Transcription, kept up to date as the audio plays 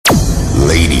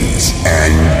Ladies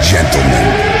and gentlemen,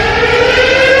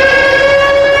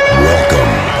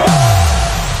 welcome.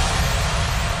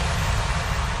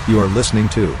 You are listening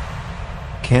to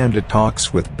Candid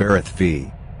Talks with Bharat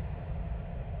V.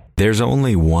 There's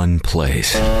only one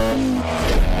place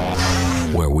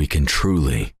where we can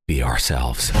truly be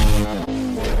ourselves.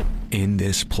 In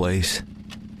this place,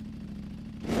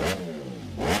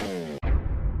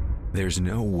 there's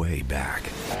no way back.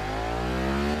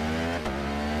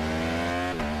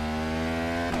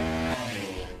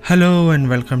 Hello and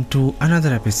welcome to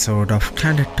another episode of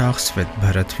Candid Talks with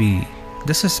Bharat V.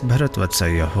 This is Bharat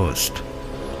Vatsa, your host.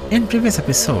 In previous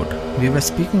episode, we were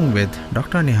speaking with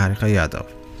Dr. Neharika Yadav.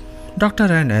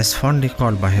 Dr. N is fondly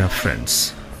called by her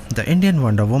friends the Indian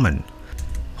Wonder Woman,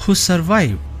 who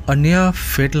survived a near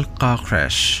fatal car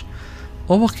crash,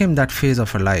 overcame that phase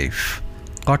of her life,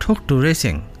 got hooked to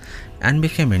racing, and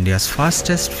became India's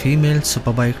fastest female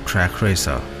superbike track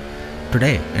racer.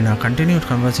 Today, in our continued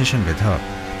conversation with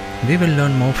her, we will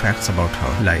learn more facts about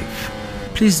her life.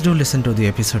 Please do listen to the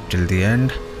episode till the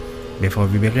end. Before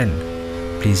we begin,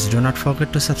 please do not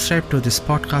forget to subscribe to this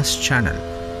podcast channel,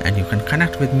 and you can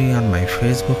connect with me on my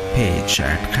Facebook page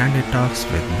at Candid Talks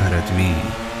with Bharat V.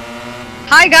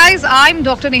 Hi guys, I'm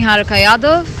Dr. Neharika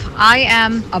Yadav. I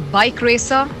am a bike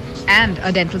racer and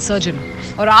a dental surgeon.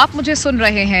 और आप मुझे सुन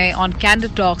रहे हैं on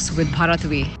Candid Talks with Bharat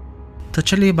V. तो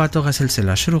चलिए बातों का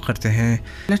सिलसिला शुरू करते हैं.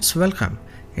 Let's welcome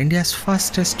India's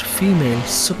fastest female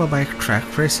superbike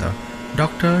track racer,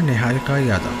 Dr. Neharika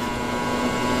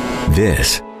Yadav.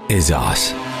 This is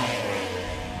us.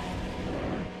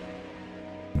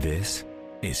 This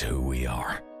is who we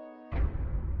are.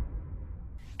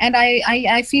 And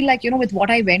I feel like, with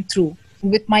what I went through,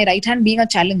 with my right hand being a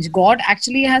challenge, God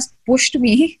actually has pushed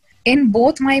me in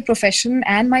both my profession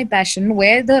and my passion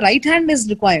where the right hand is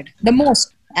required the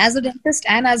most. As a dentist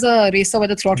and as a racer, where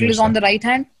the throttle is on the right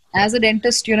hand, as a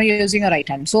dentist, you're using a right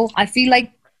hand. So I feel like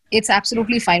it's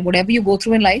absolutely fine. Whatever you go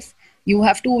through in life, you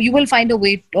will find a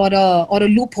way or a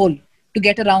loophole to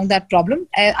get around that problem,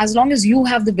 as long as you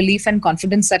have the belief and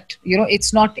confidence that,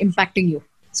 it's not impacting you.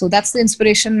 So that's the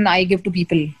inspiration I give to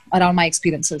people around my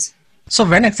experiences. So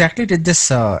when exactly did this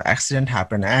accident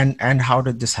happen, and how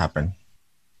did this happen?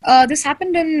 This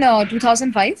happened in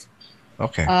 2005.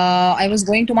 Okay. I was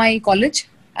going to my college,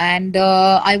 and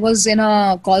I was in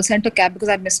a call center cab because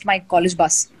I missed my college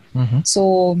bus. Mm-hmm.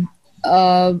 So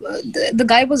the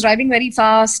guy was driving very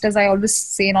fast, as I always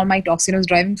say in all my talks. He was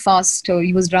driving fast.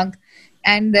 He was drunk,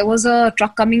 and there was a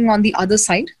truck coming on the other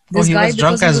side. This guy was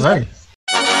drunk as well.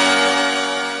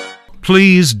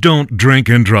 Please don't drink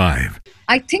and drive.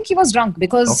 I think he was drunk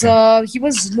because he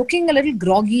was looking a little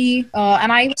groggy,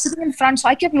 and I was sitting in front, so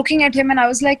I kept looking at him, and I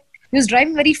was like, he was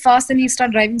driving very fast, and he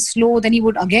started driving slow. Then he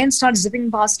would again start zipping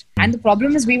past. And the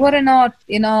problem is, we were in a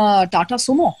Tata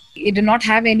Sumo. It did not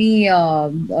have any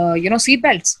seat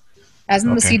belts. As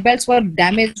in the seat belts were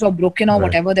damaged or broken or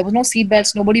whatever. There was no seat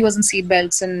belts. Nobody was in seat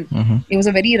belts, and it was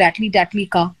a very rattly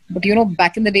car. But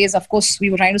back in the days, of course, we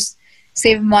were trying to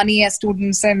save money as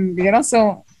students, and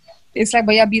so it's like,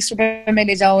 bhaiya 20 rupees mein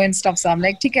le jao and stuff. So I'm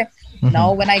like, theek hai.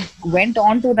 Now when I went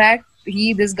on to that,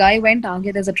 this guy went,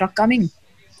 there's a truck coming.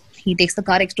 He takes the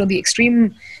car to the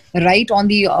extreme right on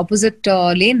the opposite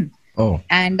lane. Oh.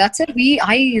 And that's it.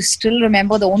 I still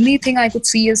remember, the only thing I could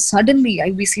see is suddenly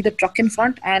we see the truck in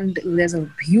front, and there's a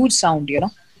huge sound,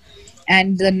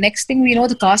 And the next thing we know,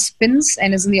 the car spins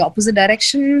and is in the opposite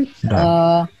direction.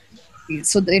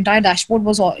 So the entire dashboard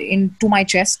was into my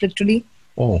chest, literally.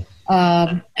 Oh.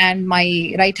 And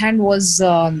my right hand was,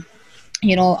 the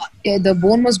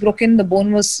bone was broken. The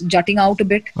bone was jutting out a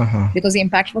bit because the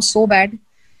impact was so bad.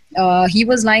 He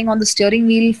was lying on the steering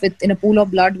wheel in a pool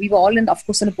of blood. We were all in a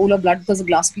pool of blood because the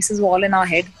glass pieces were all in our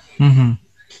head. Mm-hmm.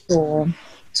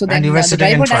 So then and you were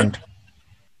sitting in front.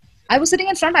 I was sitting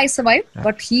in front. I survived,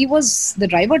 but the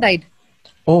driver died.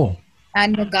 Oh.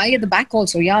 And the guy at the back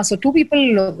also. Yeah. So two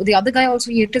people. The other guy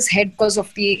also, he hit his head because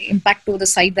of the impact to the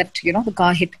side that the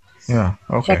car hit. Yeah.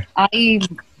 Okay. But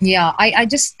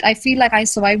I feel like I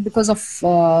survived because of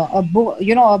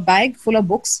a bag full of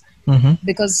books,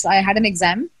 because I had an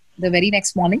exam the very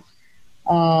next morning.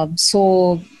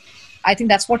 So I think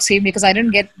that's what saved me, because I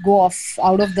didn't go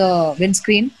out of the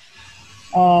windscreen.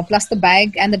 Plus the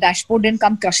bag and the dashboard didn't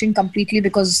come crushing completely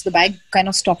because the bag kind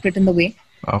of stopped it in the way.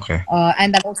 Okay.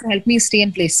 And that also helped me stay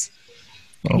in place.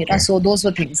 Okay. So those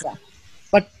were things. Yeah.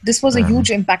 But this was a huge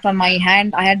impact on my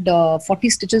hand. I had 40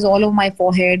 stitches all over my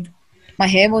forehead. My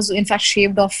hair was, in fact,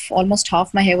 shaved off. Almost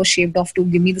half my hair was shaved off to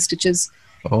give me the stitches.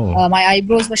 Oh. My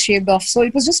eyebrows were shaved off. So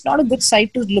it was just not a good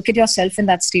sight to look at yourself in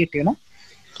that state,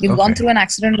 You've gone through an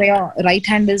accident where your right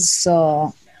hand is,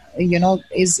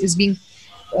 is being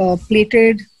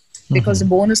plated because the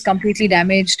bone is completely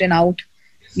damaged and out.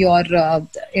 Your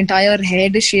entire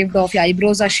head is shaved off. Your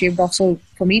eyebrows are shaved off. So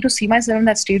for me to see myself in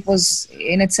that state was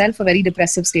in itself a very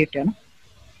depressive state,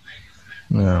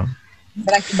 Yeah.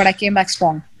 But I came back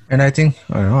strong. And I think,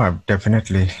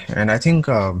 definitely. And I think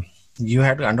you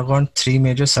had undergone 3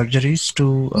 major surgeries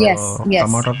to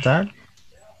come out of that.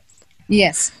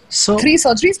 Yes. So 3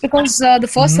 surgeries because the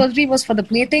first surgery was for the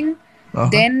plating.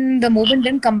 Then the movement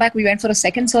didn't come back. We went for a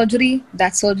second surgery.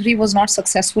 That surgery was not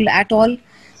successful at all.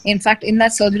 In fact, in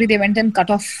that surgery, they went and cut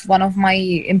off one of my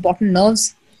important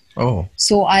nerves. Oh.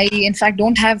 So I, in fact,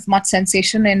 don't have much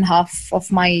sensation in half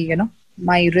of my,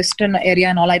 my wrist and area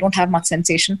and all. I don't have much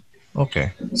sensation.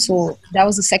 Okay. So that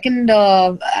was the second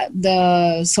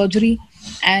the surgery.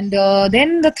 And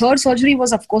then the third surgery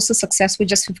was, of course, a success with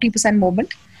just 50%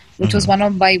 movement, which was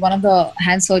by one of the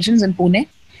hand surgeons in Pune.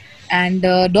 And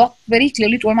doc very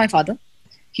clearly told my father,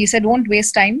 he said, don't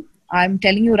waste time. I'm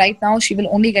telling you right now, she will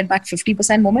only get back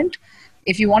 50% movement.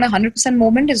 If you want 100%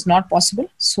 movement, it's not possible.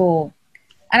 So,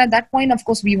 and at that point, of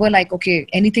course, we were like, okay,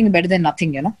 anything better than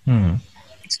nothing,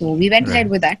 So we went ahead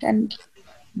with that. And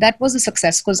that was a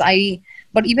success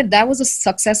but even that was a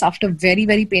success after very,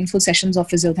 very painful sessions of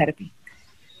physiotherapy,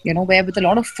 where with a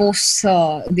lot of force,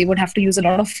 they would have to use a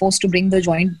lot of force to bring the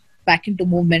joint back into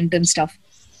movement and stuff.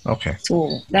 Okay.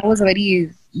 So that was I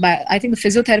think the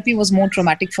physiotherapy was more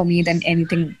traumatic for me than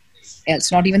anything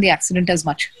else, not even the accident as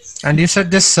much. And you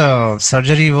said this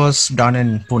surgery was done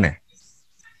in Pune?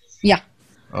 Yeah.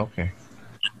 Okay.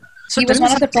 So he was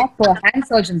one of the top hand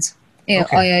surgeons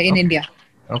in India.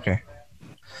 Okay.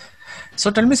 So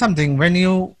tell me something, when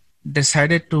you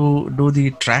decided to do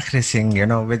the track racing,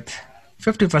 with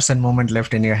 50% movement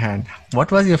left in your hand,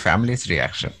 what was your family's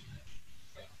reaction?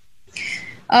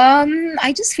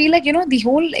 I just feel like, the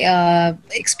whole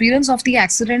experience of the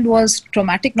accident was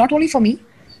traumatic, not only for me,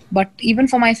 but even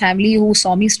for my family who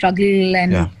saw me struggle.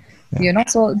 And,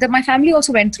 so my family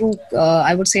also went through,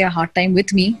 I would say, a hard time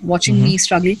with me, watching me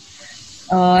struggle.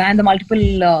 And the multiple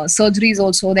surgeries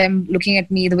also, them looking at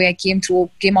me, the way I came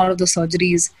out of the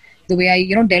surgeries, the way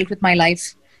I, dealt with my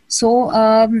life. So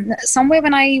somewhere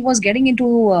when I was getting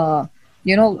into,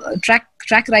 track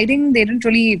riding, they didn't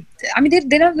really,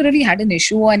 they never really had an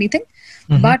issue or anything.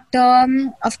 But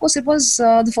of course, it was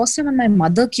the first time when my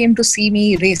mother came to see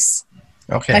me race.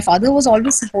 Okay. My father was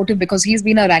always supportive because he's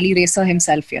been a rally racer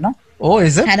himself, Oh,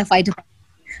 is it? And a fighter.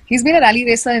 He's been a rally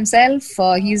racer himself.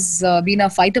 He's been a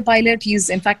fighter pilot. He's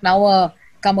in fact now a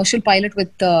commercial pilot with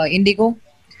Indigo.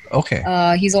 Okay.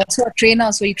 He's also a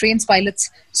trainer, so he trains pilots.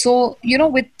 So,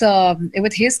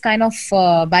 with his kind of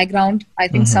background, I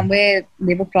think somewhere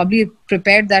they were probably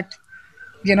prepared that,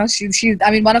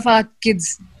 one of our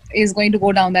kids is going to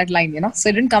go down that line, So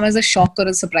it didn't come as a shock or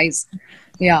a surprise.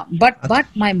 Yeah. But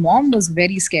my mom was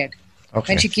very scared.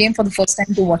 Okay. When she came for the first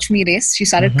time to watch me race, she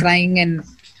started crying and,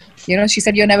 she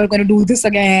said, you're never going to do this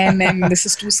again. And this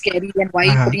is too scary. And why are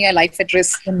you putting your life at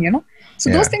risk? And,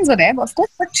 so those things were there, of course,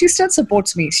 but she still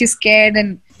supports me. She's scared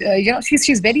and,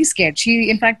 she's very scared. She,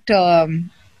 in fact,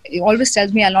 always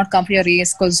tells me I'll not come for your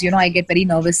race because, I get very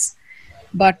nervous.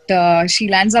 But she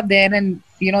lands up there and,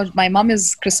 my mom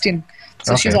is Christian.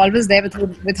 So she's always there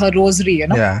with her rosary,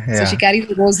 So she carries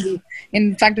the rosary.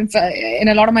 In fact, in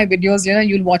a lot of my videos,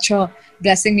 you'll watch her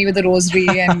blessing me with the rosary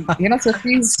and, so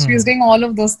she's doing all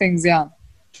of those things, yeah.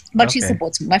 But she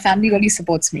supports me. My family really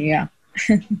supports me, yeah.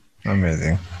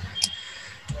 Amazing.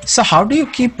 So how do you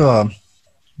keep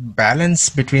balance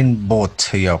between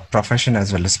both your profession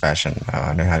as well as passion,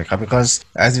 Neharika? Because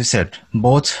as you said,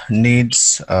 both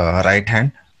needs right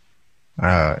hand,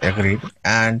 agreed,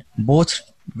 and both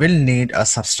will need a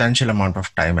substantial amount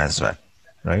of time as well,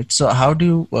 right? So how do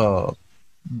you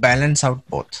balance out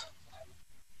both?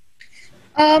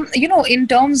 In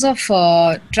terms of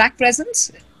track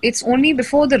presence, it's only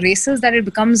before the races that it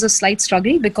becomes a slight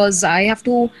struggle because I have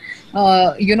to,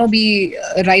 be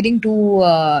driving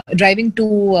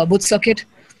to Booth Circuit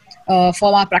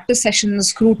for our practice sessions,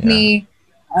 scrutiny,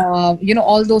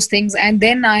 all those things. And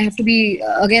then I have to be,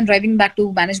 again, driving back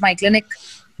to manage my clinic.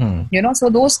 So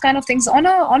those kind of things on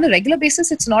a regular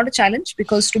basis, it's not a challenge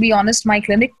because, to be honest, my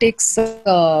clinic takes,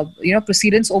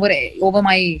 precedence over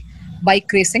my bike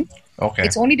racing. Okay.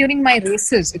 It's only during my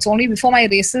races. It's only before my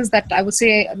races that I would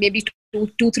say maybe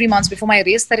 2-3 months before my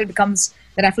race that it becomes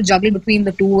that I have to juggle between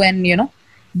the two and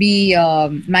be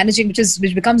managing,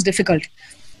 which becomes difficult.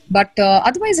 But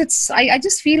otherwise, I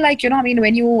just feel like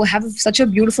when you have such a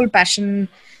beautiful passion,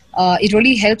 it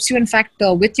really helps you, in fact,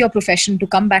 with your profession to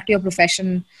come back to your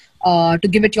profession, to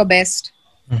give it your best.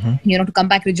 To come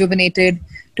back rejuvenated,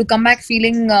 to come back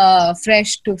feeling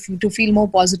fresh, to feel more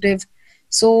positive.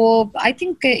 So I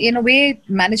think in a way,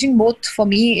 managing both for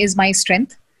me is my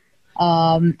strength.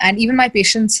 And even my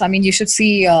patients, I mean, you should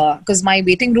see, because my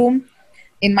waiting room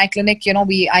in my clinic,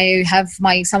 I have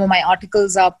some of my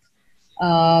articles up.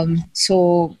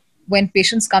 So when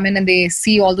patients come in and they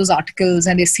see all those articles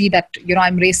and they see that,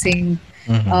 I'm racing,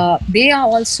 they are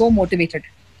all so motivated.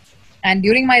 And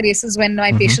during my races, when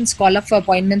my patients call up for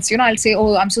appointments, I'll say,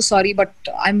 oh, I'm so sorry, but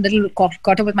I'm a little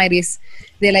caught up with my race.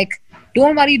 They're like,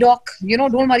 don't worry, doc,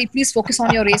 don't worry, please focus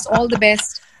on your race. All the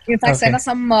best. In fact, send us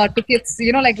some tickets,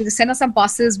 send us some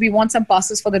passes. We want some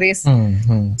passes for the race.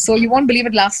 So you won't believe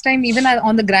it. Last time, even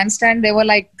on the grandstand, there were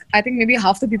I think maybe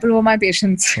half the people were my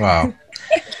patients. Wow.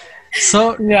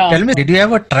 So tell me, did you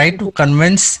ever try to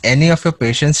convince any of your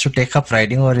patients to take up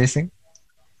riding or racing?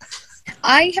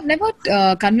 I have never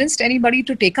convinced anybody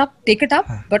to take it up,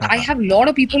 but I have a lot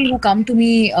of people who come to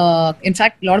me. In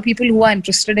fact, a lot of people who are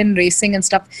interested in racing and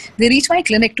stuff, they reach my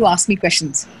clinic to ask me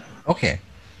questions. Okay.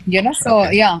 So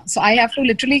I have to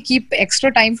literally keep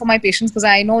extra time for my patients because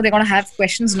I know they're going to have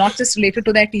questions not just related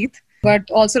to their teeth, but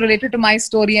also related to my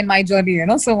story and my journey,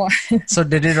 So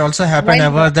did it also happen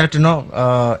ever that,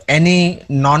 any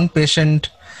non-patient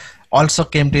also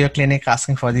came to your clinic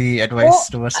asking for the advice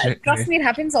towards it? Trust me, it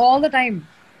happens all the time.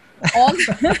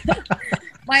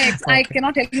 I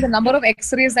cannot tell you the number of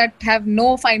x-rays that have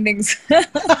no findings.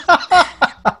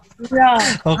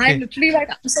 Yeah, Okay. I'm literally like,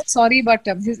 I'm so sorry, but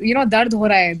dard ho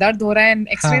raha hai, and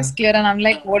x-ray is clear, and I'm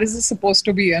like, what is this supposed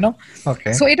to be,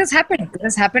 Okay. So it has happened,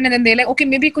 and then they're like, okay,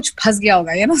 maybe kuch phas gaya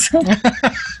hoga, so.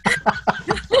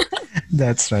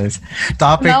 That's nice. तो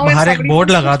आप बाहर एक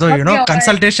board लगा दो,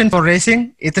 consultation for racing,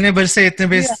 इतने बजे से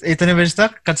इतने बजे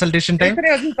तक consultation time,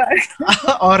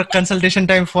 और consultation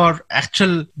time for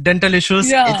actual dental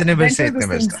issues, इतने बजे से इतने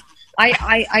बजे तक.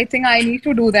 I think I need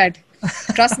to do that.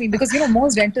 Trust me, because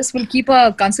most dentists will keep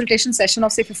a consultation session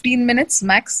of say 15 minutes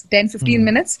max, 10-15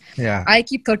 minutes. Yeah. I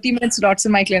keep 30 minutes slots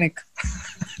in my clinic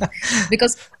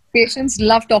because patients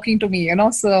love talking to me,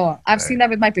 so I've seen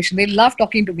that with my patients. They love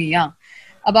talking to me,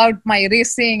 about my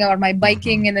racing or my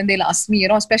biking, and then they'll ask me,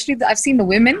 especially I've seen the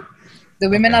women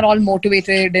are all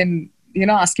motivated and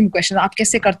asking questions. आप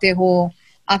कैसे करते हो,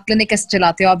 आप clinic कैसे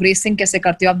चलाते हो, आप racing कैसे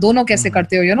करते हो, आप दोनों कैसे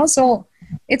करते हो, so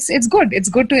it's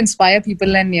good to inspire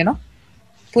people and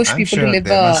push people to live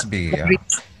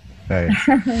dreams. Right.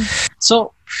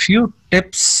 So few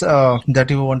tips that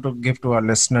you want to give to our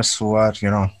listeners who are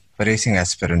racing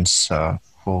aspirants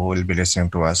who will be listening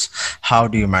to us. How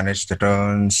do you manage the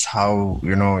turns? How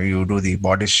you do the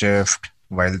body shift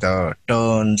while the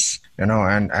turns,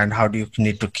 and how do you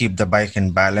need to keep the bike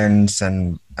in balance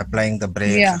and applying the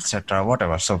brakes, etc.,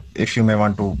 whatever. So if you may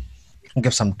want to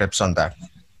give some tips on that.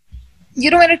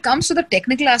 When it comes to the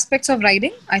technical aspects of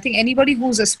riding, I think anybody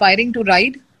who's aspiring to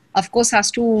ride, of course,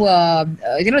 has to,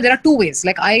 there are two ways.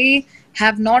 Like I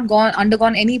have not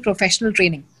undergone any professional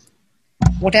training.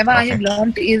 Whatever I have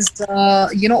learned is,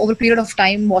 over a period of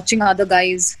time, watching other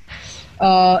guys,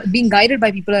 being guided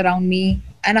by people around me.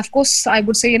 And of course, I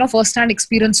would say, first-hand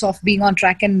experience of being on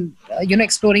track and,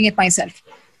 exploring it myself.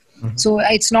 So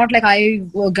it's not like I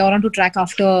got onto track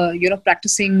after,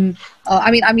 practicing.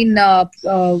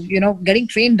 Getting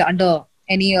trained under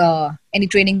any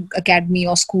training academy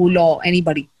or school or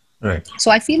anybody. Right.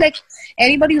 So I feel like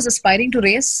anybody who's aspiring to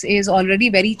race is already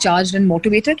very charged and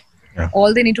motivated. Yeah.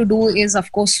 All they need to do is,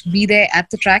 of course, be there at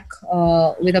the track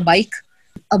with a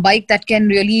bike that can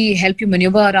really help you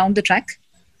maneuver around the track.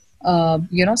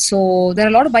 So there are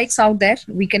a lot of bikes out there.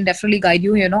 We can definitely guide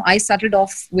you. I started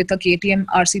off with a KTM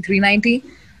RC390.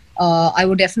 I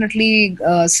would definitely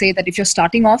say that if you're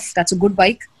starting off, that's a good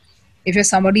bike. If you're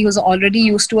somebody who's already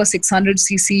used to a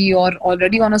 600cc or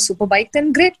already on a super bike,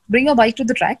 then great. Bring your bike to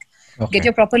the track. Get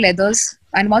your proper leathers.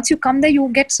 And once you come there, you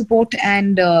get support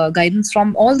and guidance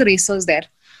from all the racers there.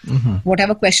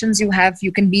 Whatever questions you have,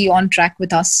 you can be on track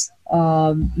with us.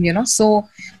 So,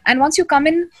 and once you come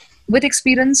in with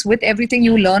experience, with everything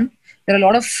you learn, there are a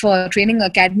lot of training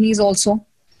academies also.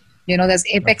 There's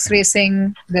Apex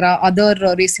Racing. There are other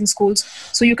racing schools.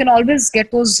 So you can always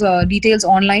get those details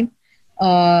online.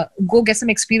 Go get some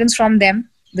experience from them.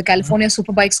 The California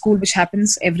Superbike School, which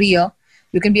happens every year.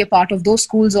 You can be a part of those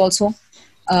schools also.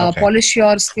 Polish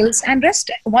your skills and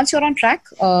rest. Once you're on track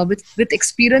with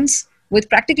experience, with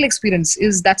practical experience,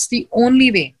 that's the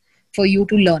only way for you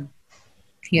to learn.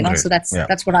 So that's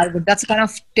the kind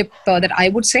of tip that I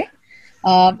would say.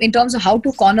 In terms of how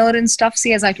to corner and stuff,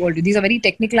 see, as I told you, these are very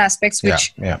technical aspects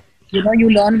which you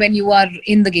learn when you are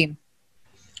in the game.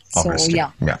 Obviously.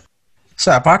 So yeah.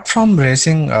 So apart from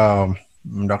racing,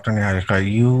 Dr.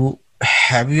 Neharika,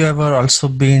 have you ever also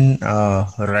been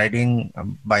riding a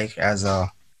bike as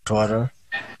a tourer?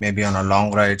 maybe on a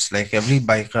long rides, like every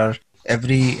biker,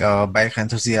 every bike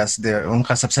enthusiast,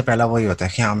 उनका सबसे पहला वही होता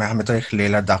है कि हाँ हमें तो एक लेह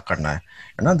लद्दाख करना है,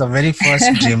 you know, the very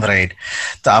first dream ride.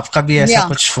 तो आपका भी ऐसा Yeah.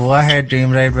 कुछ हुआ है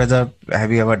dream ride? Whether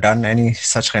have you ever done any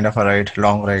such kind of a ride,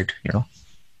 long ride, you know?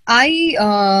 I,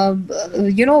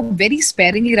 very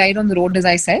sparingly ride on the road, as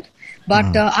I said.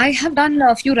 But I have done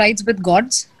a few rides with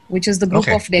Gods, which is the group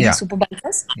Okay, of Delhi yeah.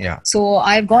 Superbikers. Yeah. So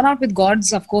I've gone out with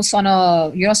Gods, of course, on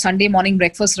a Sunday morning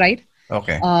breakfast ride.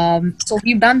 Okay. So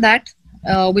we've done that,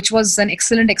 which was an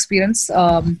excellent experience.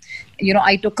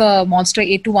 I took a Monster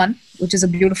 821, which is a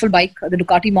beautiful bike, the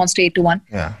Ducati Monster 821.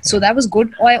 Yeah. So that was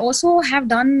good. I also have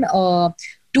done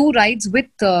 2 rides with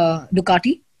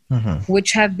Ducati,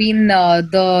 which have been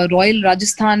the Royal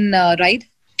Rajasthan ride.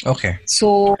 Okay.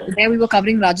 So there we were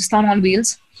covering Rajasthan on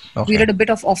wheels. Okay. We did a bit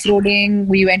of off-roading.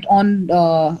 We went on,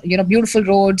 beautiful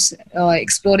roads,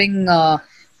 exploring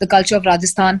the culture of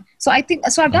Rajasthan. So I've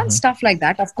done stuff like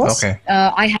that, of course. Okay.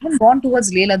 I haven't gone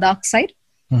towards Leh Ladakh side.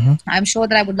 I'm sure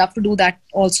that I would love to do that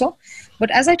also. But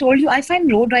as I told you, I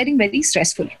find road riding very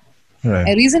stressful. Right.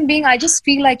 A reason being, I just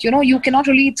feel like, you cannot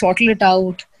really throttle it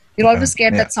out. You're always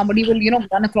scared that somebody will,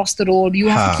 run across the road. You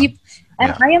have to keep...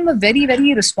 And I am a very,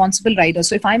 very responsible rider.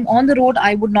 So if I'm on the road,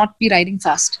 I would not be riding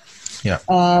fast. Yeah.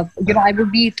 I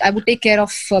would take care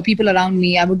of people around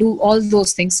me. I would do all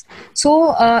those things.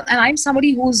 So, and I'm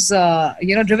somebody who's,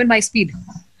 driven by speed.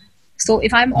 So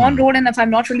if I'm on road and if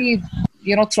I'm not really,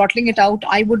 throttling it out,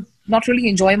 I would not really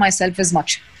enjoy myself as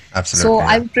much. Absolutely. So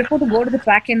I would prefer to go to the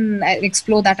track and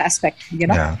explore that aspect,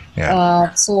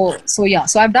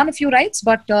 So I've done a few rides,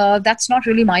 but that's not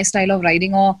really my style of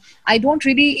riding, or I don't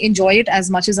really enjoy it as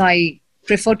much as I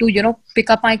prefer to, pick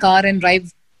up my car and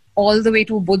drive all the way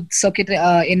to Budh Circuit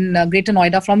in Greater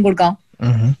Noida from Gurgaon.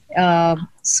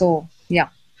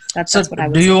 That's what I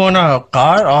would say. Do you own a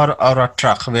car or a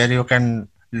truck where you can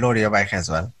load your bike as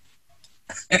well?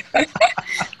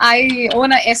 I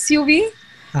own a SUV,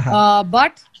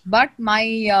 but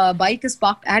my bike is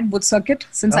parked at Budh Circuit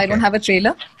since I don't have a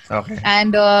trailer. Okay.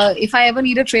 And if I ever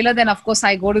need a trailer, then of course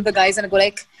I go to the guys and I go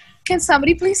like, can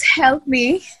somebody please help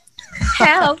me?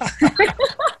 Help.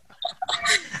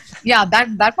 Yeah,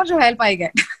 that much of help I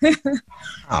get.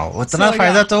 उतना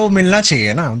फायदा तो मिलना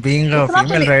चाहिए ना, being a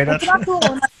female rider.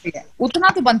 उतना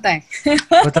तो बनता है.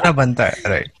 उतना बनता है,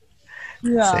 right?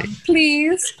 Yeah.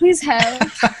 Please help.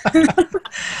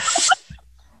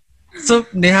 So,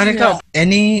 Neharika,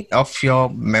 any of your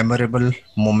memorable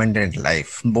moment in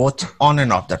life, both on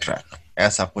and off the track,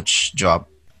 ऐसा कुछ job,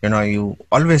 you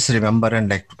always remember and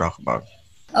like to talk about?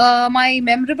 My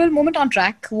memorable moment on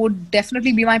track would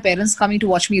definitely be my parents coming to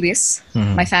watch me race,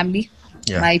 my family,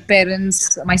 my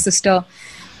parents, my sister.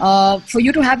 For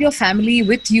you to have your family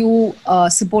with you,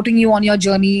 supporting you on your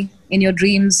journey, in your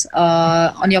dreams,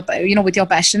 on your, with your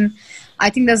passion, I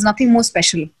think there's nothing more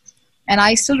special. And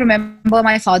I still remember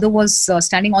my father was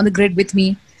standing on the grid with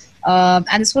me.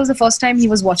 And this was the first time he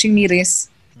was watching me race.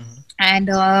 And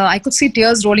I could see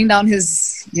tears rolling down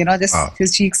his,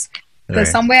 his cheeks.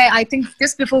 Because somewhere, I think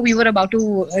just before we were about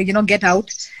to, get out,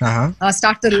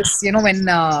 start the race, when,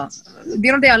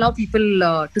 they allow people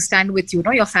to stand with you,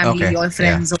 your family, your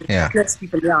friends, or close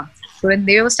people, So when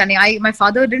they were standing, my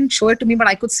father didn't show it to me, but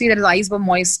I could see that his eyes were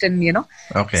moist and,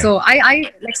 So I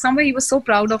like somewhere he was so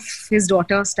proud of his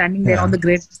daughter standing there on the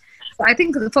grid. So I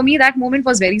think for me, that moment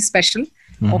was very special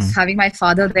of having my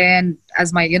father there and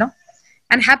as my,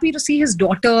 and happy to see his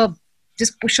daughter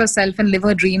just push herself and live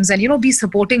her dreams and, be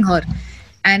supporting her.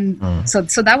 And so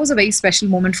that was a very special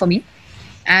moment for me.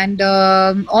 And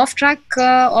off track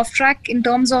in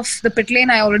terms of the pit lane,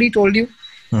 I already told you.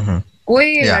 That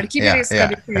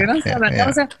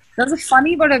was a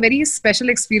funny but a very special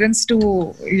experience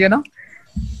to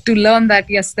learn that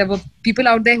yes, there were people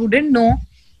out there who didn't know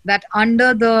that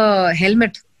under the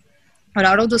helmet, or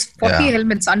out of those 40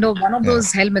 helmets, under one of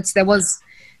those helmets there was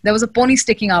a pony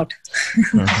sticking out.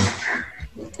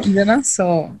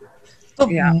 So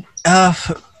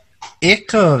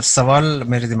एक सवाल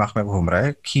मेरे दिमाग में घूम रहा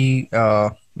है कि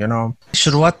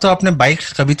शुरुआत तो आपने बाइक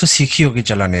कभी तो सीखी होगी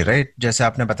चलाने, राइट? जैसे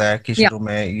आपने बताया कि शुरू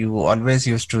में you always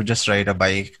used to just ride a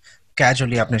bike,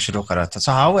 casually आपने शुरू करा था.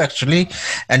 So how actually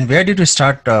and where did you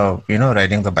start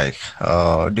riding the bike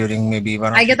during maybe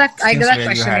one of I get that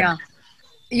question.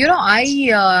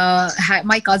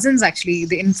 My cousins actually,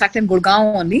 in fact in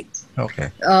Gurgaon only.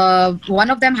 Okay. One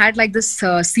of them had like this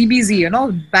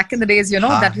CBZ, back in the days,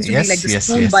 that used to be like this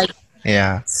school bike.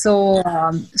 Yeah. So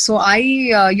I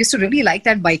used to really like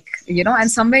that bike,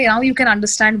 and somewhere now you can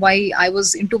understand why I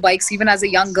was into bikes even as a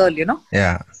young girl.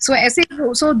 Yeah. So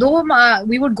though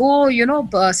we would go,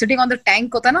 sitting on the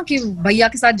tank, hota na, ki bhaiya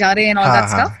ke saath ja rahe hain and all that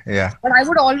stuff. Yeah. But I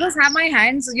would always have my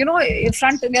hands, in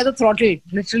front near the throttle,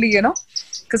 literally,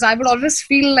 because I would always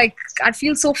feel like I'd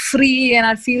feel so free and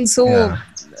I'd feel so,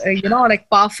 like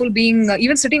powerful being,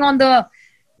 even sitting on the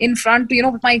in front,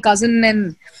 with my cousin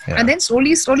and then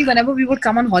slowly, whenever we would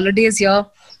come on holidays here,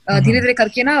 धीरे-धीरे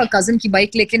करके ना cousin की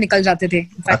bike लेके निकल जाते थे.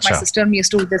 In fact, my sister and me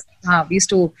we used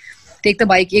to take the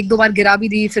bike. एक दो बार गिरा भी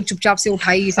दी, फिर चुपचाप से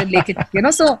उठाई, फिर लेके,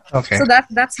 so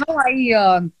that's how I,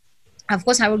 of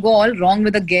course, I would go all wrong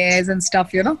with the gears and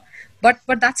stuff, but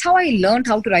that's how I learned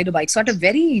how to ride a bike. So at a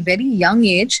very, very young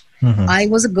age, I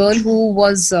was a girl who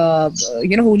was,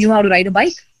 who knew how to ride a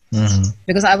bike.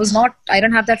 Because I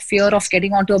didn't have that fear of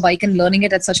getting onto a bike and learning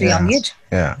it at such a young age.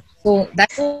 Yeah. So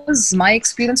that was my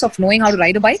experience of knowing how to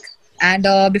ride a bike. And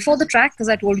before the track, as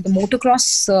I told you, the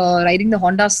motocross, riding the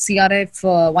Honda CRF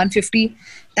 150,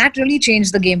 that really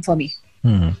changed the game for me.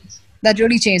 That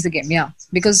really changed the game, yeah.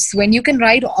 Because when you can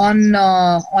ride on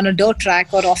a dirt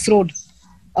track or off-road,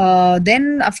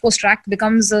 then of course track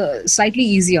becomes slightly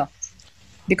easier.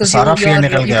 Because सारा fear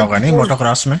निकल गया होगा नहीं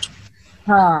motocross में?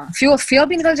 Fear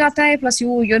भी निकल जाता है. Plus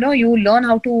you learn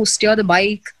how to steer the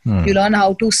bike. You learn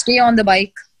how to stay on the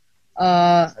bike.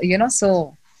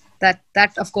 So that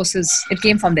of course it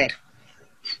came from there.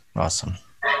 Awesome.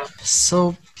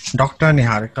 So Dr.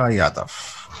 Neharika Yadav,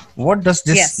 what does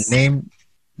this name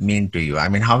mean to you? I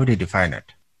mean, how would you define it?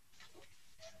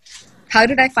 How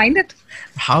did I find it?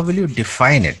 How will you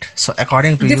define it? So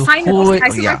according to define you, I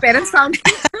see my parents found it.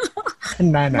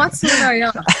 Much sooner,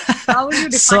 yeah. How will you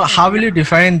define so it? How will you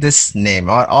define this name?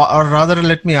 Or rather,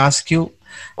 let me ask you,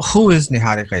 who is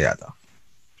Neharika Yadav?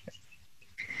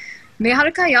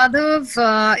 Neharika Yadav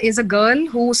is a girl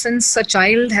who since a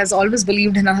child has always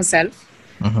believed in herself.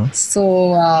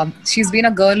 So she's been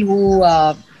a girl who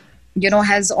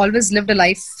has always lived a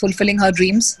life fulfilling her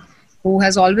dreams, who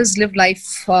has always lived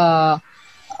life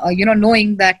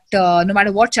knowing that no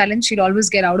matter what challenge, she'll always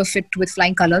get out of it with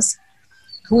flying colors,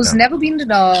 who's never been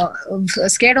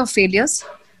scared of failures,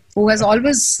 who has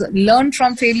always learned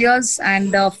from failures,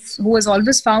 and who has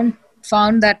always found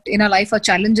that in her life her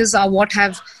challenges are what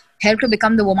have helped her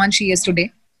become the woman she is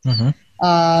today.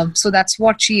 So that's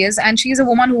what she is, and she is a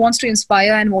woman who wants to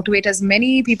inspire and motivate as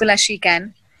many people as she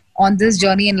can on this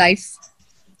journey in life.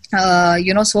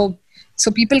 So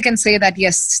people can say that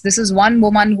yes, this is one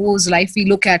woman whose life we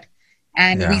look at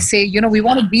and we say, we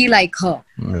want to be like her.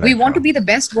 We want to be the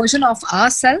best version of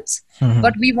ourselves,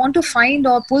 but we want to find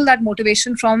or pull that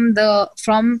motivation from her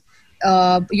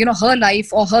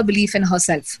life or her belief in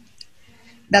herself.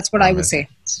 That's what I would say.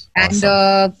 And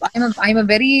I'm a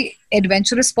very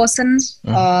adventurous person,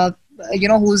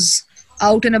 who's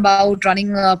out and about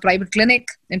running a private clinic.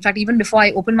 In fact, even before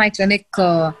I opened my clinic,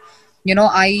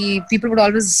 people would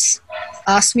always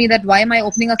ask me that why am I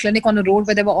opening a clinic on a road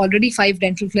where there were already 5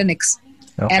 dental clinics?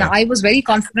 And I was very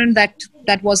confident that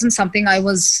wasn't something I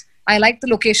liked the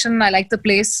location, I liked the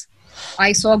place.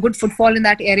 I saw a good footfall in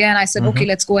that area and I said, okay,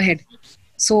 let's go ahead.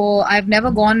 So I've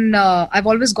never gone, I've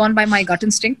always gone by my gut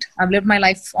instinct. I've lived my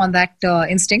life on that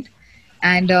instinct.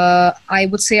 And I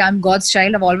would say I'm God's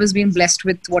child. I've always been blessed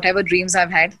with whatever dreams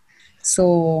I've had.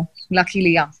 So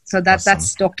luckily, yeah. So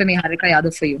that's Dr. Neharika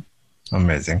Yadav for you.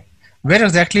 Amazing. Where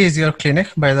exactly is your clinic,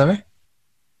 by the way?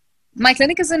 My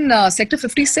clinic is in Sector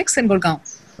 56 in Gurgaon.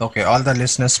 Okay, all the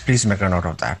listeners, please make a note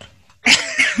of that.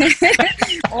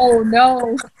 Oh,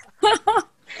 no.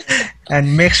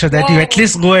 And make sure that you at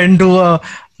least go and do a,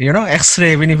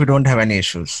 X-ray even if you don't have any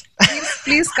issues.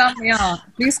 Please come, yeah.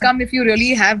 Please come if you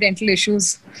really have dental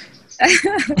issues.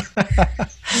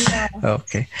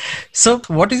 Okay. So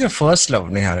what is your first love,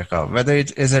 Neharika? Whether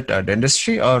is it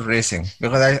dentistry or racing?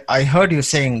 Because I heard you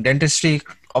saying dentistry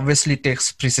obviously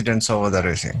takes precedence over the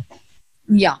racing.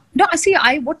 Yeah. No, see,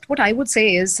 what I would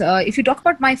say is, if you talk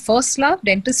about my first love,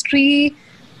 dentistry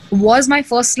was my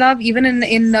first love, even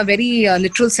in a very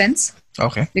literal sense.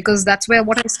 Okay. Because that's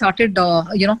what I started,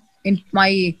 in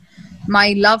my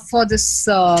love for this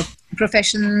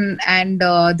profession and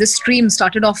this stream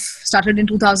started in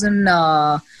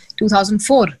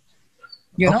 2004.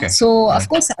 Okay. So of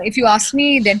course, if you ask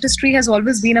me, dentistry has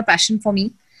always been a passion for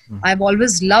me. I've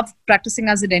always loved practicing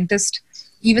as a dentist.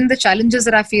 Even the challenges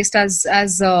that I faced as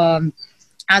a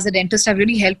dentist have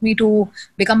really helped me to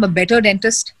become a better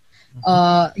dentist.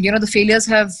 The failures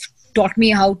have taught me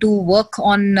how to work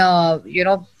on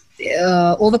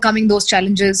overcoming those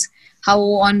challenges, how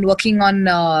on working on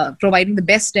providing the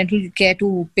best dental care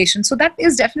to patients. So that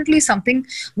is definitely something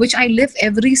which I live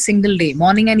every single day,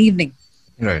 morning and evening.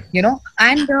 Right.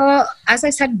 And as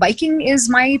I said, biking is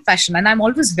my passion, and I'm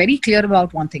always very clear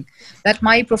about one thing, that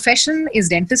my profession is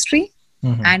dentistry,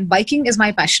 and biking is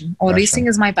my passion, or racing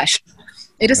is my passion.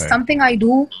 It is something I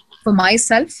do for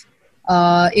myself.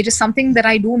 It is something that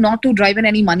I do not to drive in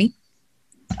any money.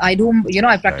 I do,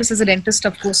 I practice as a dentist,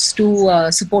 of course,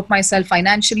 to support myself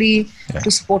financially,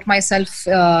 to support myself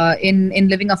in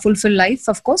living a fulfilled life,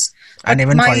 of course. And but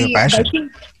even for your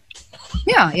passion.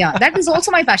 Yeah, that is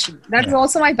also my passion. That is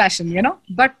also my passion,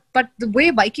 But the way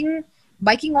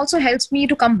biking also helps me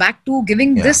to come back to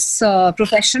giving this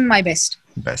profession my best.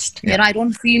 I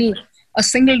don't feel a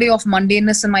single day of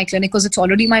mundaneness in my clinic, because it's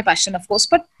already my passion, of course.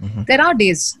 But there are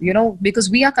days, because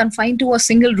we are confined to a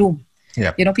single room.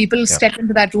 People step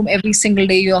into that room every single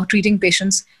day. You're treating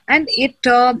patients, and it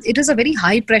is a very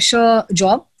high pressure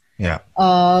job.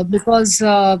 Because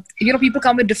people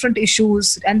come with different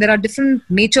issues, and there are different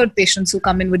natured patients who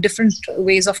come in with different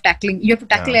ways of tackling. You have to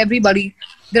tackle everybody.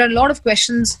 There are a lot of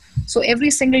questions. So every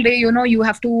single day, you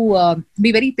have to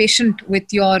be very patient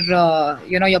with your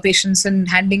patients, and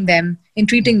handling them, in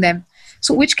treating them.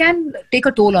 So which can take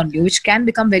a toll on you, which can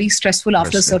become very stressful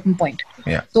after a certain point.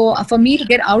 So for me to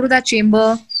get out of that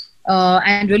chamber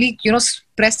and really,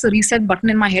 press the reset button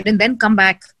in my head, and then come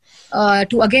back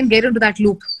to again get into that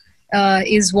loop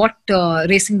is what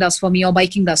racing does for me, or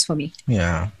biking does for me.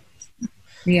 Yeah.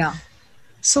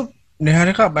 So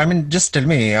Neharika, I mean, just tell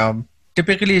me,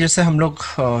 typically जैसे हम लोग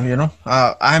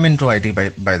I am into IT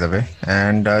by the way,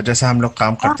 and जैसे हम लोग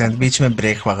काम करते हैं, बीच में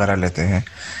ब्रेक वगैरह लेते हैं.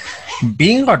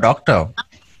 Being a doctor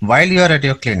while you are at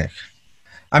your clinic,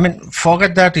 I mean,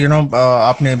 forget that,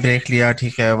 आपने break लिया,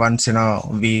 ठीक है, once in a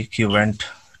week you went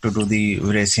to do the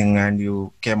racing and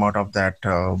you came out of that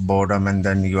boredom, and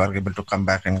then you are able to come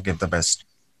back and give the best.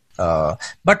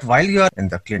 But while you are in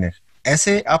the clinic,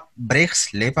 ऐसे आप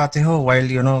breaks ले पाते हो while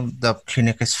the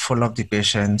clinic is full of the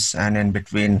patients, and in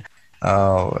between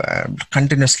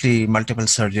continuously multiple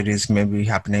surgeries may be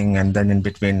happening, and then in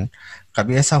between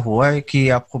कभी ऐसा हुआ है कि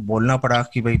आपको बोलना पड़ा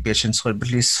कि भाई patients को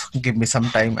please give me some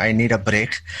time, I need a break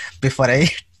before I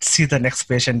see the next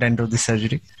patient and do the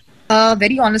surgery?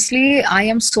 Very honestly, I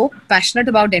am so passionate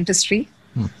about dentistry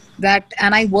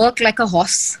and I work like a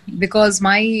horse, because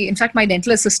in fact my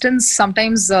dental assistants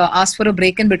sometimes ask for a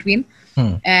break in between.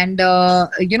 And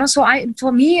so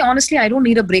for me, honestly, I don't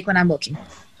need a break when I'm working.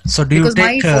 So do you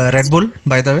take Red Bull,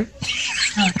 by the way?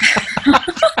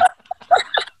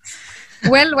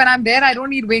 Well, when I'm there, I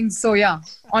don't need wings. So yeah,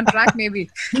 on track maybe.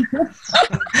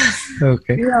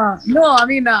 Okay. Yeah. No, I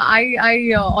mean,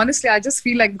 I honestly, I just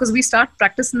feel like, because we start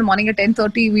practice in the morning at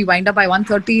 10:30, we wind up by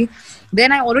 1:30.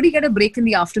 Then I already get a break in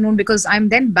the afternoon, because I'm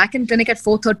then back in clinic at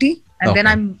 4:30, and then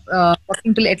I'm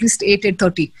working till at least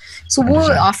 8:30. So wo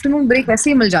afternoon break वैसे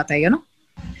ही मिल जाता है,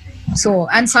 So,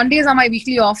 and Sundays are my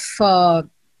weekly off.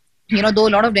 Though a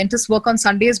lot of dentists work on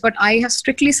Sundays, but I have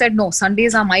strictly said no.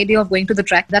 Sundays are my day of going to the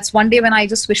track. That's one day when I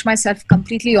just switch myself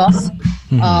completely off.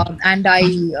 And I,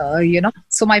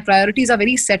 so my priorities are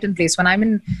very set in place. When I'm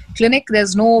in clinic,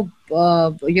 there's no,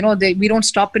 we don't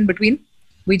stop in between.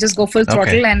 We just go full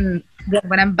throttle. And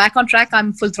when I'm back on track,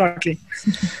 I'm full throttle.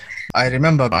 I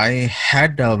remember I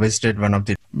had visited one of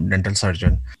the dental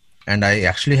surgeon, and I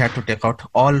actually had to take out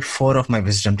all 4 of my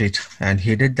wisdom teeth, and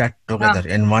he did that together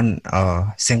in one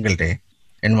single day,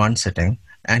 in one sitting,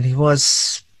 and he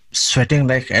was sweating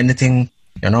like anything,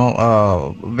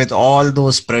 with all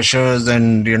those pressures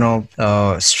and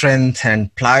strength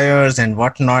and pliers and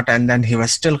whatnot, and then he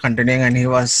was still continuing, and he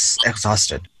was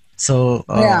exhausted. So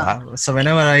so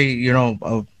whenever I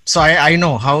so I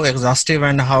know how exhaustive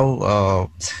and how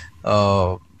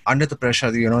under the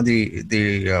pressure, the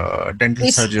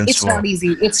dental surgeons it's not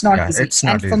easy. It's not easy. It's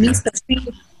not and for easy. me,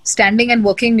 especially standing and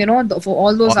working, for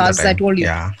all those hours I told you,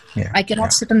 I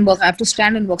cannot sit and work. I have to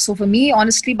stand and work. So for me,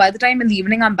 honestly, by the time in the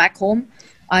evening I'm back home,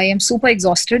 I am super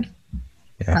exhausted.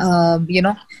 And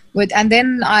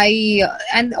then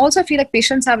and also I feel like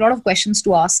patients have a lot of questions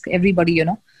to ask everybody,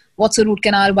 what's a root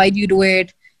canal? Why do you do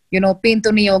it? Pain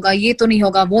to nahi hoga, ye to nahi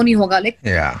hoga, wo nahi hoga.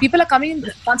 Like, people are coming,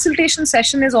 consultation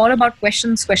session is all about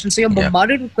questions. So you're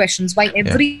bombarded with questions by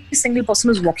every single person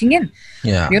who's walking in.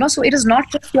 So it is not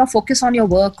just your focus on your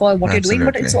work or what you're doing,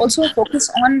 but it's also a focus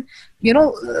on,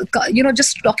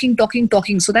 just talking.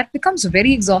 So that becomes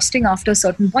very exhausting after a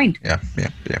certain point.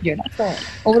 So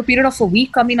over a period of a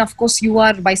week, I mean, of course,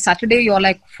 by Saturday, you're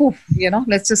like, whew,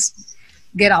 let's just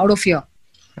get out of here.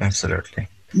 Absolutely.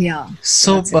 Yeah.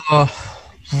 So,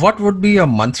 what would be your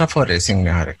mantra for racing,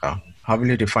 Neharika? How will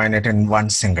you define it in one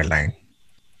single line?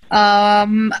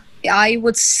 I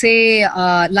would say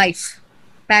life,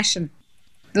 passion.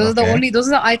 Those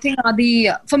are, I think,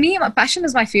 for me, passion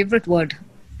is my favorite word.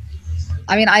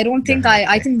 I mean, I don't think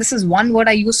I think this is one word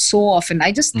I use so often.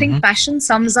 I just think passion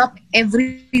sums up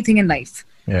everything in life.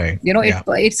 Right.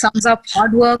 It sums up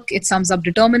hard work, it sums up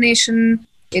determination,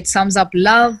 it sums up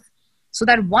love. So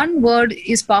that one word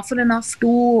is powerful enough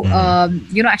to,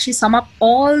 actually sum up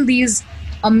all these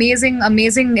amazing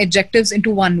adjectives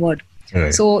into one word.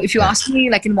 Right. So if you ask me,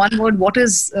 like in one word, what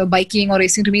is biking or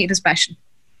racing to me, it is passion.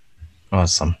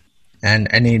 Awesome. And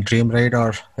any dream ride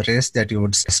or race that you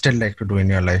would still like to do in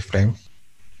your lifetime?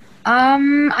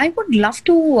 I would love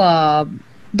to,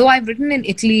 though I've ridden in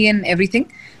Italy and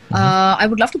everything, I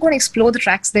would love to go and explore the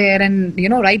tracks there and,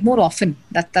 ride more often.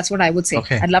 That's what I would say.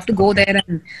 Okay. I'd love to go there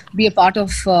and be a part of,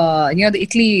 the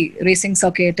Italy racing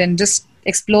circuit and just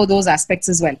explore those aspects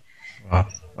as well. Wow.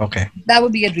 Okay. That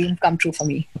would be a dream come true for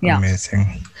me. Yeah. Amazing.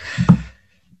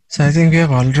 So I think we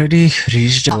have already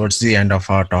reached towards the end of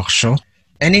our talk show.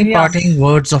 Any parting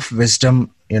words of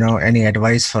wisdom, any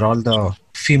advice for all the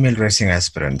female racing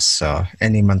aspirants,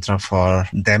 any mantra for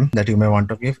them that you may want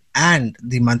to give, and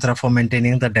the mantra for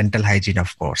maintaining the dental hygiene,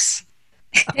 of course.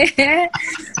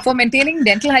 For maintaining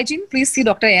dental hygiene, please see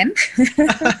Dr. N.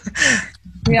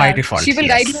 By default, she will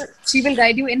guide you. She will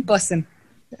guide you in person.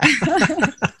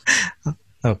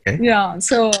 Okay. Yeah.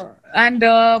 So, and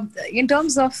in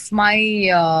terms of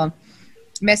my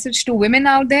message to women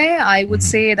out there, I would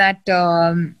say that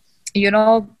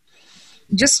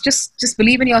just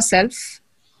believe in yourself.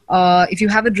 If you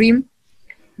have a dream,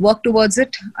 work towards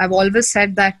it. I've always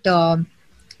said that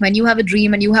when you have a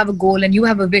dream and you have a goal and you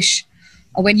have a wish,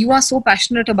 when you are so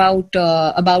passionate about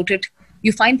it,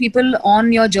 you find people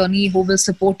on your journey who will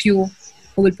support you,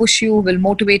 who will push you, will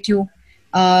motivate you.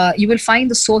 You will find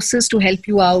the sources to help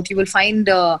you out. You will find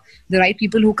the right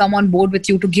people who come on board with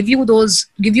you to give you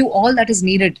all that is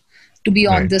needed to be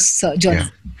on this journey.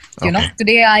 Okay.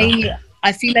 Today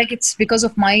I feel like it's because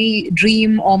of my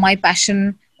dream or my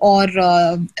passion or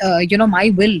my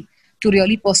will to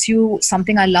really pursue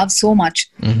something I love so much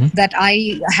that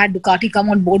I had Ducati come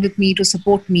on board with me to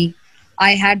support me.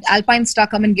 I had Alpine Star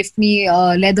come and gift me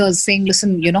leathers saying,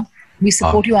 listen, we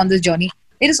support you on this journey.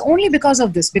 It is only because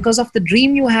of this, because of the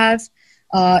dream you have.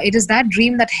 It is that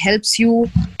dream that helps you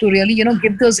to really,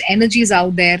 give those energies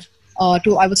out there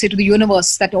to, I would say, to the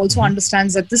universe that also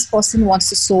understands that this person wants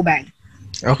this so bad,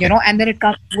 and then it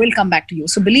will come back to you.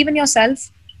 So believe in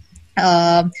yourself.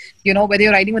 Whether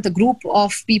you're riding with a group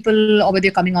of people or whether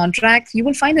you're coming on track, you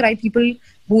will find the right people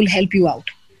who will help you out,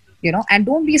 and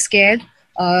don't be scared.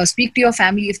 Speak to your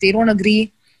family if they don't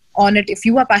agree on it. If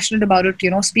you are passionate about it,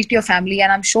 speak to your family and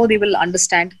I'm sure they will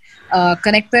understand.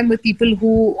 Connect them with people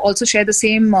who also share the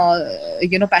same,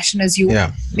 passion as you.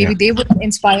 Maybe they would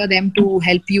inspire them to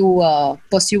help you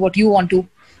pursue what you want to.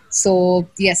 So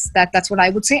yes, that's what I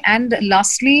would say. And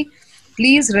lastly,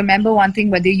 please remember one thing,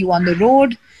 whether you're on the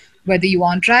road, whether you're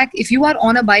on track, if you are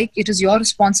on a bike, it is your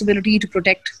responsibility to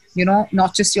protect,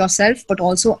 not just yourself, but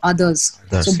also others.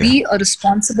 So be a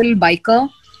responsible biker.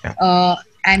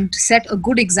 And set a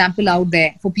good example out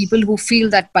there for people who feel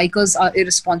that bikers are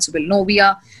irresponsible. No, we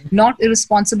are not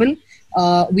irresponsible.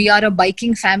 We are a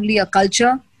biking family, a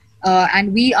culture,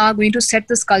 and we are going to set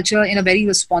this culture in a very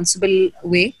responsible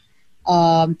way.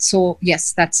 So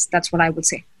yes, that's what I would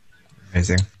say.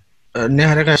 Amazing.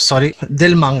 Neharika, sorry,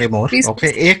 dil mange more. Please.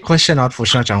 Okay, एक question और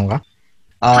पूछना चाहूँगा.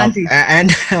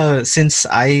 And since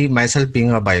I myself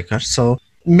being a biker, so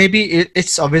maybe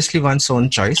it's obviously one's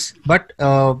own choice, but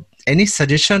any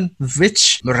suggestion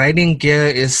which riding gear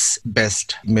is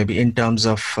best, maybe in terms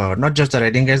of not just the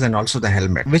riding gears and also the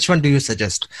helmet? Which one do you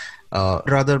suggest?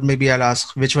 Rather, maybe I'll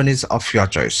ask which one is of your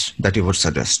choice that you would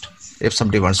suggest if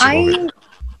somebody wants to go with.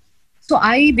 So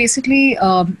I basically,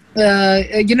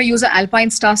 use an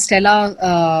Alpine Star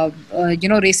Stella,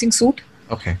 racing suit.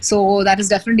 Okay. So that is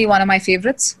definitely one of my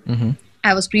favorites.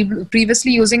 I was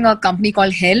previously using a company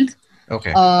called Held.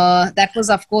 Okay. That was,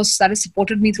 of course, that has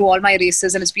supported me through all my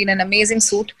races and it's been an amazing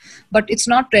suit, but it's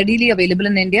not readily available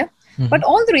in India. But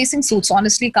all the racing suits,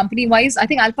 honestly, company-wise, I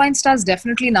think Alpine Star is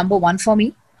definitely number one for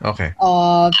me. Okay.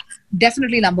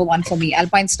 Definitely number one for me,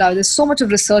 Alpine Star. There's so much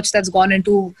of research that's gone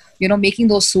into, making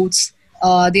those suits.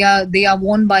 They are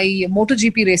worn by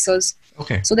MotoGP racers.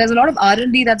 Okay. So there's a lot of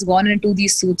R&D that's gone into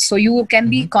these suits. So you can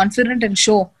be confident and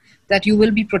show that you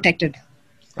will be protected.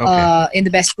 In the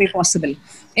best way possible.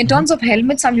 In terms of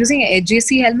helmets, I'm using an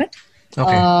HJC helmet.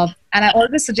 And I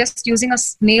always suggest using a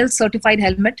snail certified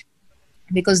helmet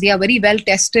because they are very well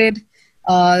tested.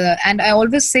 And I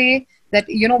always say that,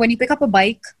 when you pick up a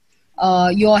bike,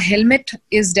 your helmet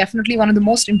is definitely one of the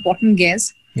most important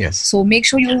gears. Yes. So make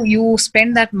sure you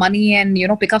spend that money and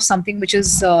pick up something which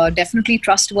is definitely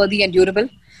trustworthy and durable.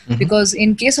 Because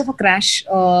in case of a crash,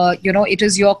 it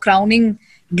is your crowning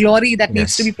glory that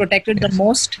needs to be protected the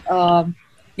most.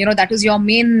 That is your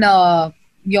main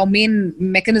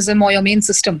mechanism or your main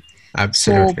system.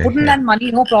 Absolutely. So put in that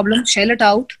money, no problem. Shell it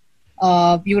out.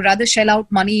 You would rather shell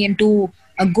out money into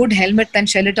a good helmet than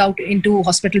shell it out into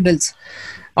hospital bills.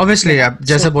 Obviously,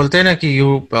 जैसे बोलते हैं ना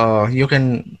कि you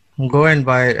can go and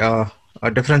buy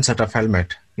a different set of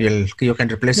helmet. You can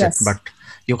replace it, but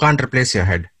you can't replace your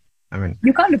head. I mean,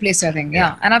 you can't replace your thing.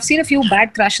 Yeah. And I've seen a few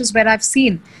bad crashes where I've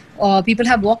seen people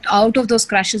have walked out of those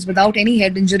crashes without any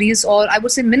head injuries, or I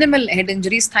would say minimal head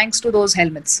injuries, thanks to those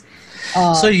helmets.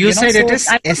 So you said it is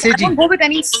SAG. I won't go with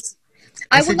any.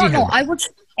 I would not know. helmet. I would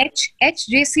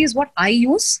HJC is what I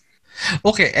use.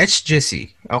 Okay,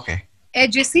 HJC. Okay.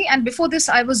 HJC, and before this,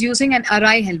 I was using an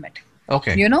Arai helmet.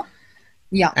 Okay.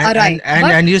 Yeah, Arai.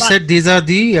 And you said these are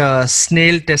the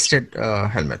snail-tested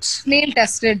helmets.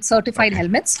 Snail-tested, certified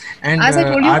helmets. And as I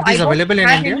told you, are these available in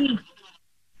India?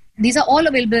 These are all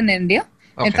available in India.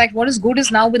 Okay. In fact, what is good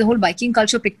is now with the whole biking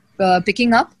culture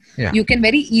picking up, you can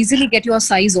very easily get your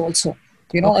size also.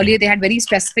 Earlier they had very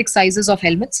specific sizes of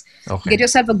helmets. Get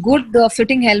yourself a good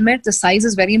fitting helmet. The size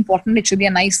is very important. It should be a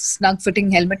nice snug fitting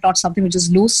helmet, not something which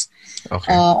is loose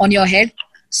on your head.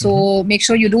 So make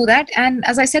sure you do that. And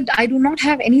as I said, I do not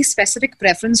have any specific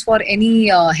preference for any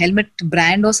helmet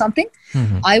brand or something.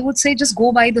 I would say just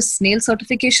go by the snail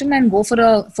certification and go for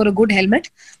a good helmet.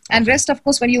 And rest, of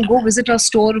course, when you go visit a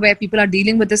store where people are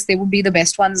dealing with this, they would be the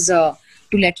best ones to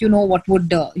let you know what would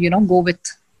go with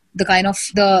the kind of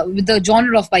with the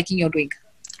genre of biking you're doing.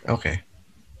 Okay.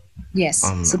 Yes.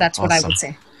 So that's what I would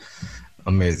say.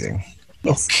 Amazing.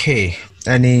 Yes. Okay.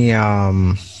 Any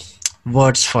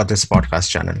words for this podcast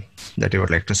channel that you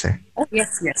would like to say? Oh,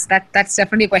 yes. That's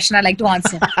definitely a question I'd like to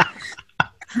answer.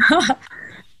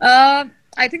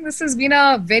 I think this has been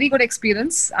a very good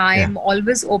experience. I'm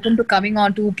always open to coming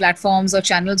onto platforms or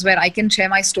channels where I can share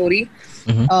my story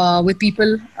with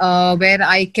people, where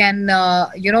I can,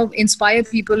 inspire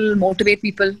people, motivate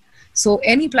people. So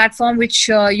any platform which,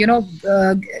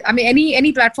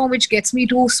 any platform which gets me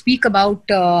to speak about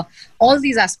all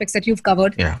these aspects that you've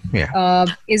covered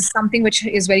is something which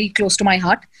is very close to my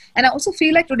heart. And I also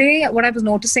feel like today what I was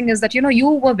noticing is that, you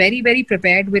were very, very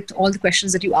prepared with all the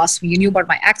questions that you asked me. You knew about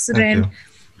my accident,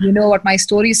 you know what my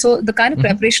story. So the kind of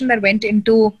preparation that went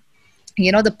into,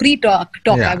 the pre-talk,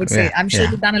 I would say. I'm sure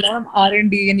you've done a lot of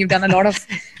R&D and you've done a lot of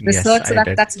research. So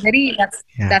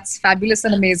that's fabulous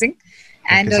and amazing.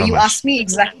 And you asked me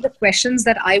exactly the questions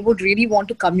that I would really want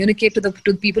to communicate to the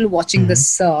people watching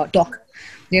this talk.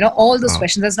 All those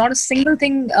questions. There's not a single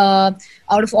thing out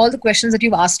of all the questions that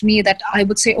you've asked me that I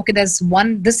would say, okay, there's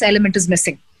one, this element is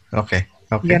missing. Okay.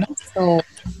 So,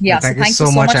 yeah. Thank you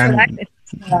so much for that.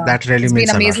 That really means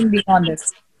a lot. It's been amazing being on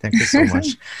this. Thank you so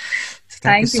much.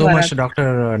 Thank you so much,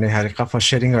 Dr. Neharika, for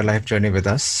sharing your life journey with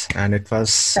us. And it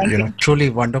was truly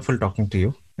wonderful talking to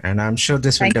you. And I'm sure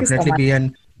this will definitely be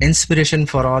an inspiration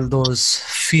for all those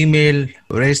female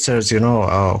racers, who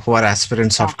are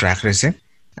aspirants of track racing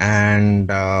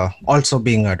and also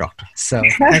being a doctor. So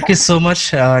thank you so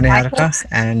much, Neharika.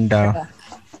 And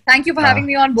thank you for having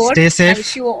me on board. Stay safe. I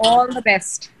wish you all the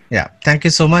best. Yeah. Thank you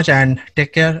so much and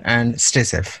take care and stay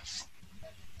safe.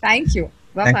 Thank you.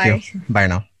 Bye-bye. Thank you. Bye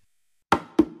now.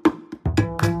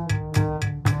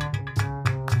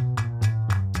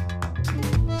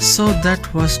 So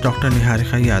that was Dr.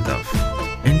 Neharika Yadav,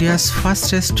 India's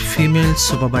fastest female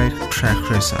superbike track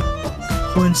racer,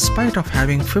 who in spite of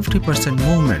having 50%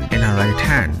 movement in her right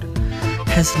hand,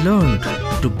 has learned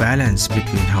to balance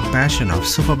between her passion of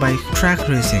superbike track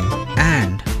racing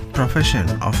and profession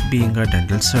of being a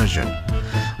dental surgeon.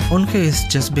 Unke is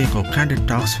jazbe ko Candid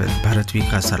Talks with Bharatvi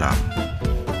ka salam.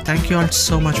 Thank you all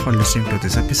so much for listening to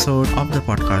this episode of the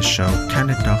podcast show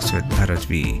Candid Talks with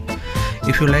Bharatvi.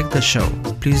 If you like the show,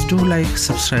 please do like,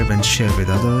 subscribe and share with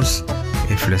others.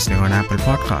 If listening on Apple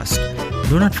Podcast,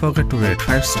 do not forget to rate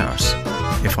 5 stars.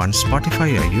 If on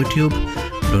Spotify or YouTube,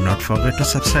 do not forget to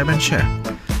subscribe and share.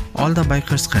 All the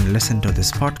bikers can listen to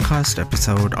this podcast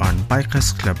episode on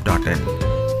bikersclub.in.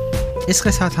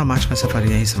 इसके साथ हम आज का सफ़र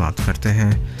यहीं समाप्त करते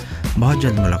हैं. बहुत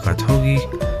जल्द मुलाकात होगी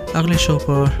अगले शो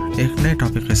पर एक नए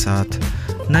टॉपिक के साथ,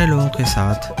 नए लोगों के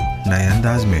साथ, नए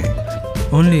अंदाज में.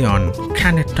 Only on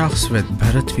Candid Talks with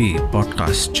Bharatvi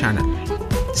podcast channel.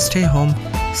 Stay home,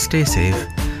 stay safe.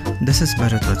 This is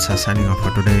Bharat Vatsa signing off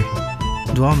for today.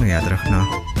 दुआ में याद रखना.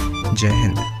 जय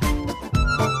हिंद.